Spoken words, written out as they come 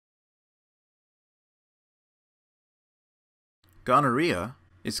Gonorrhea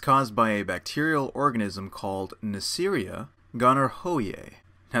is caused by a bacterial organism called Neisseria gonorrhoeae.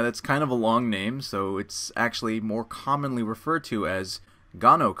 Now that's kind of a long name, so it's actually more commonly referred to as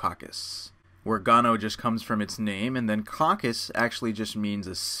gonococcus, where gono just comes from its name, and then coccus actually just means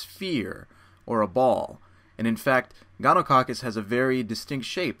a sphere or a ball. And in fact, gonococcus has a very distinct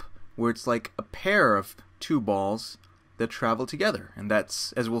shape, where it's like a pair of two balls that travel together. And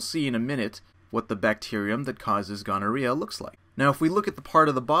that's, as we'll see in a minute, what the bacterium that causes gonorrhea looks like. Now, if we look at the part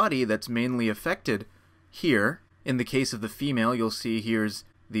of the body that's mainly affected here, in the case of the female, you'll see here's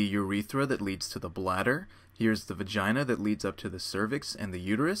the urethra that leads to the bladder, here's the vagina that leads up to the cervix and the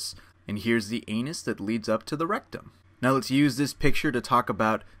uterus, and here's the anus that leads up to the rectum. Now let's use this picture to talk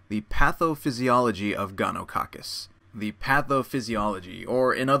about the pathophysiology of gonococcus. The pathophysiology,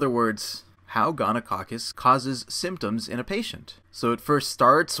 or in other words, how gonococcus causes symptoms in a patient. So it first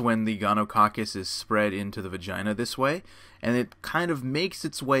starts when the gonococcus is spread into the vagina this way, and it kind of makes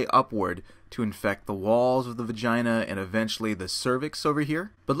its way upward to infect the walls of the vagina and eventually the cervix over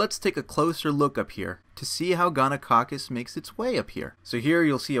here. But let's take a closer look up here to see how gonococcus makes its way up here. So here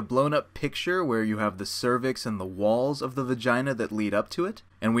you'll see a blown up picture where you have the cervix and the walls of the vagina that lead up to it.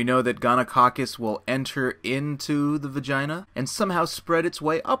 And we know that gonococcus will enter into the vagina and somehow spread its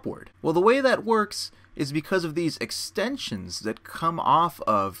way upward. Well, the way that works is because of these extensions that come off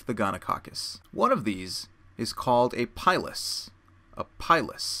of the gonococcus. One of these is called a pilus. A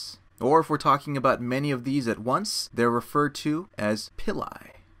pilus. Or if we're talking about many of these at once, they're referred to as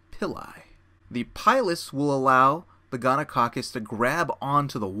pili. Pili. The pilus will allow the gonococcus to grab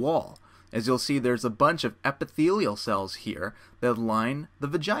onto the wall. As you'll see, there's a bunch of epithelial cells here that line the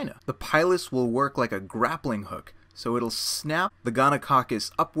vagina. The pilus will work like a grappling hook, so it'll snap the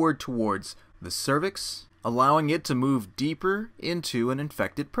gonococcus upward towards the cervix, allowing it to move deeper into an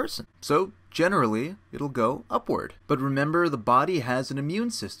infected person. So generally, it'll go upward. But remember, the body has an immune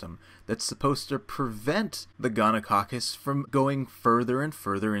system that's supposed to prevent the gonococcus from going further and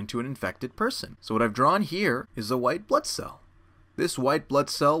further into an infected person. So what I've drawn here is a white blood cell. This white blood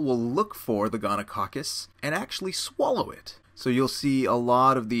cell will look for the gonococcus and actually swallow it. So you'll see a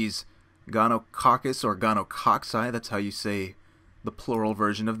lot of these gonococcus or gonococci, that's how you say the plural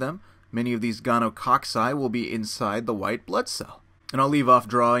version of them. Many of these gonococci will be inside the white blood cell. And I'll leave off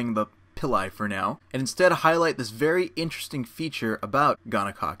drawing the pili for now, and instead highlight this very interesting feature about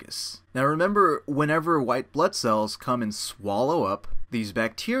gonococcus. Now remember, whenever white blood cells come and swallow up these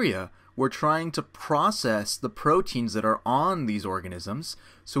bacteria, we're trying to process the proteins that are on these organisms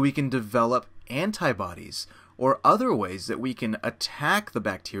so we can develop antibodies or other ways that we can attack the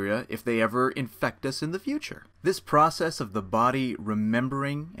bacteria if they ever infect us in the future. This process of the body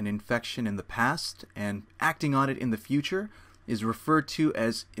remembering an infection in the past and acting on it in the future is referred to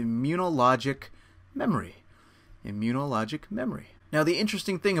as immunologic memory. Immunologic memory. Now the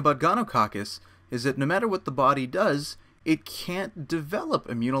interesting thing about gonococcus is that no matter what the body does, it can't develop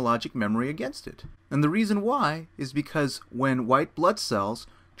immunologic memory against it. And the reason why is because when white blood cells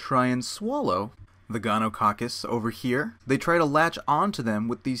try and swallow the gonococcus over here, they try to latch onto them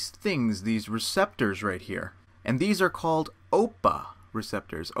with these things, these receptors right here. And these are called OPA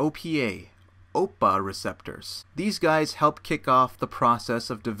receptors, OPA. OPA receptors. These guys help kick off the process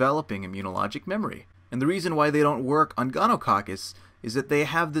of developing immunologic memory. And the reason why they don't work on gonococcus is that they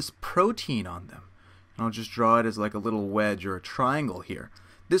have this protein on them. And I'll just draw it as like a little wedge or a triangle here.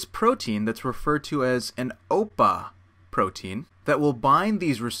 This protein that's referred to as an OPA protein that will bind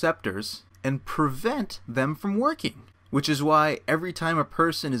these receptors and prevent them from working. Which is why every time a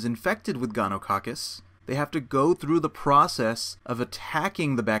person is infected with gonococcus, they have to go through the process of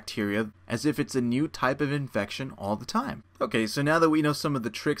attacking the bacteria as if it's a new type of infection all the time. Okay, so now that we know some of the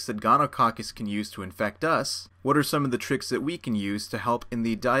tricks that gonococcus can use to infect us, what are some of the tricks that we can use to help in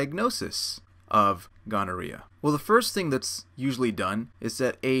the diagnosis of gonorrhea? Well, the first thing that's usually done is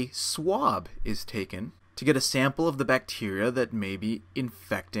that a swab is taken to get a sample of the bacteria that may be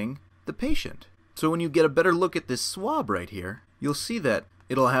infecting the patient. So when you get a better look at this swab right here, you'll see that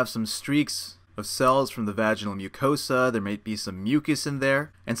it'll have some streaks of cells from the vaginal mucosa. There might be some mucus in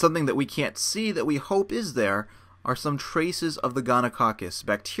there, and something that we can't see that we hope is there are some traces of the gonococcus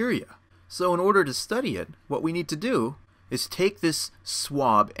bacteria. So in order to study it, what we need to do is take this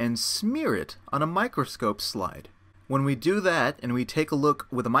swab and smear it on a microscope slide. When we do that and we take a look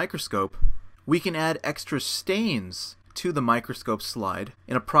with a microscope, we can add extra stains to the microscope slide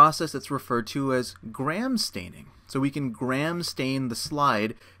in a process that's referred to as gram staining. So we can gram stain the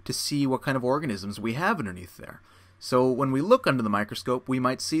slide to see what kind of organisms we have underneath there. So when we look under the microscope, we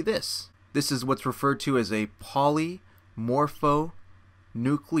might see this. This is what's referred to as a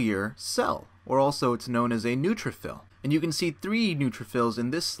polymorphonuclear cell, or also it's known as a neutrophil. And you can see 3 neutrophils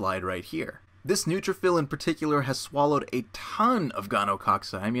in this slide right here. This neutrophil in particular has swallowed a ton of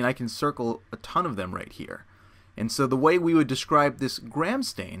gonococci. I mean, I can circle a ton of them right here. And so the way we would describe this gram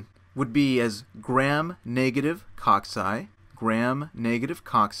stain would be as gram-negative cocci,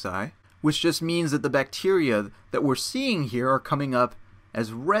 which just means that the bacteria that we're seeing here are coming up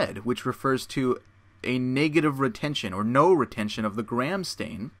as red, which refers to a negative retention or no retention of the gram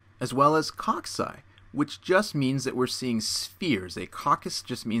stain, as well as cocci, which just means that we're seeing spheres. A coccus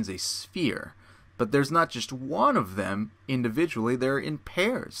just means a sphere, but there's not just one of them individually, they're in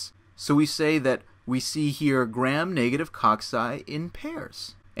pairs. So we say that we see here gram-negative cocci in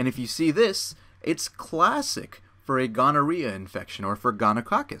pairs. And if you see this, it's classic for a gonorrhea infection or for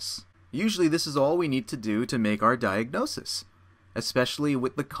gonococcus. Usually this is all we need to do to make our diagnosis, especially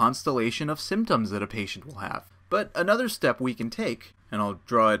with the constellation of symptoms that a patient will have. But another step we can take, and I'll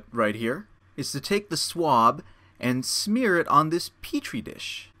draw it right here, is to take the swab and smear it on this petri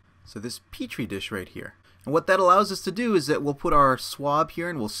dish. So this petri dish right here. And what that allows us to do is that we'll put our swab here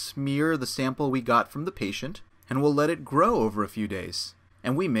and we'll smear the sample we got from the patient, and we'll let it grow over a few days.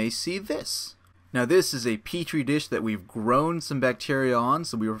 And we may see this. Now this is a petri dish that we've grown some bacteria on,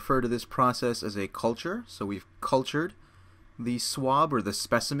 so we refer to this process as a culture. So we've cultured the swab or the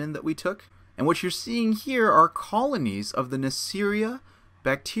specimen that we took. And what you're seeing here are colonies of the Neisseria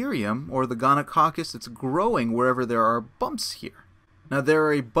bacterium, or the gonococcus that's growing wherever there are bumps here. Now there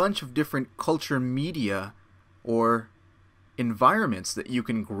are a bunch of different culture media or environments that you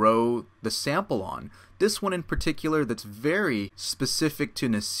can grow the sample on. This one in particular that's very specific to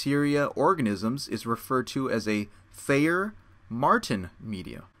Neisseria organisms is referred to as a Thayer-Martin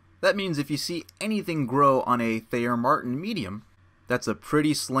medium. That means if you see anything grow on a Thayer-Martin medium, that's a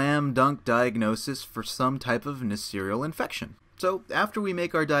pretty slam dunk diagnosis for some type of Neisserial infection. So after we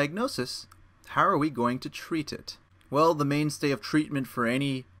make our diagnosis, how are we going to treat it? Well, the mainstay of treatment for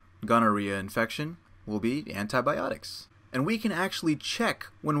any gonorrhea infection will be antibiotics. And we can actually check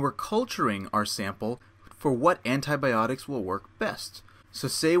when we're culturing our sample for what antibiotics will work best. So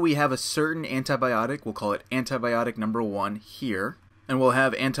say we have a certain antibiotic, we'll call it antibiotic number 1 here, and we'll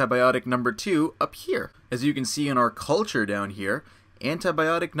have antibiotic number 2 up here. As you can see in our culture down here,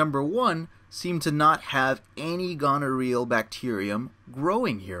 antibiotic number 1 seemed to not have any gonorrheal bacterium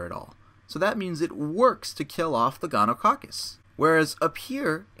growing here at all. So that means it works to kill off the gonococcus. Whereas up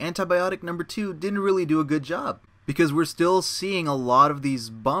here, antibiotic number 2 didn't really do a good job, because we're still seeing a lot of these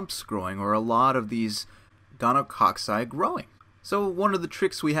bumps growing, or a lot of these gonococci growing. So one of the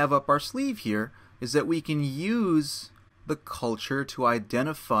tricks we have up our sleeve here is that we can use the culture to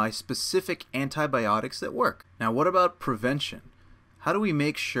identify specific antibiotics that work. Now what about prevention? How do we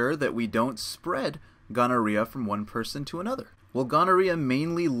make sure that we don't spread gonorrhea from one person to another? Well, gonorrhea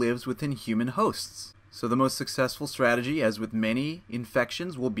mainly lives within human hosts. So the most successful strategy, as with many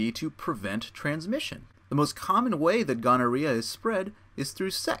infections, will be to prevent transmission. The most common way that gonorrhea is spread is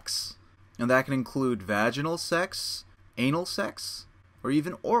through sex. And that can include vaginal sex, anal sex, or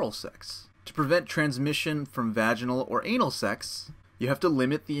even oral sex. To prevent transmission from vaginal or anal sex, you have to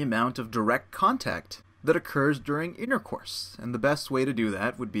limit the amount of direct contact that occurs during intercourse, and the best way to do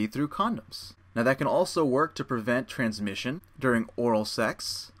that would be through condoms. Now that can also work to prevent transmission during oral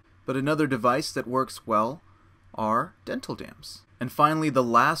sex, but another device that works well are dental dams. And finally, the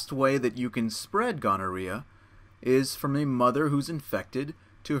last way that you can spread gonorrhea is from a mother who's infected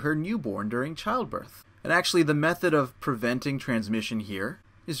to her newborn during childbirth. And actually the method of preventing transmission here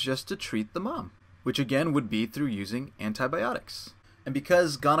is just to treat the mom, which again would be through using antibiotics. And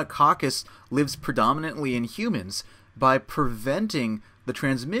because gonococcus lives predominantly in humans, by preventing the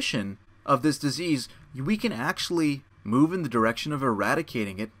transmission of this disease, we can actually move in the direction of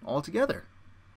eradicating it altogether.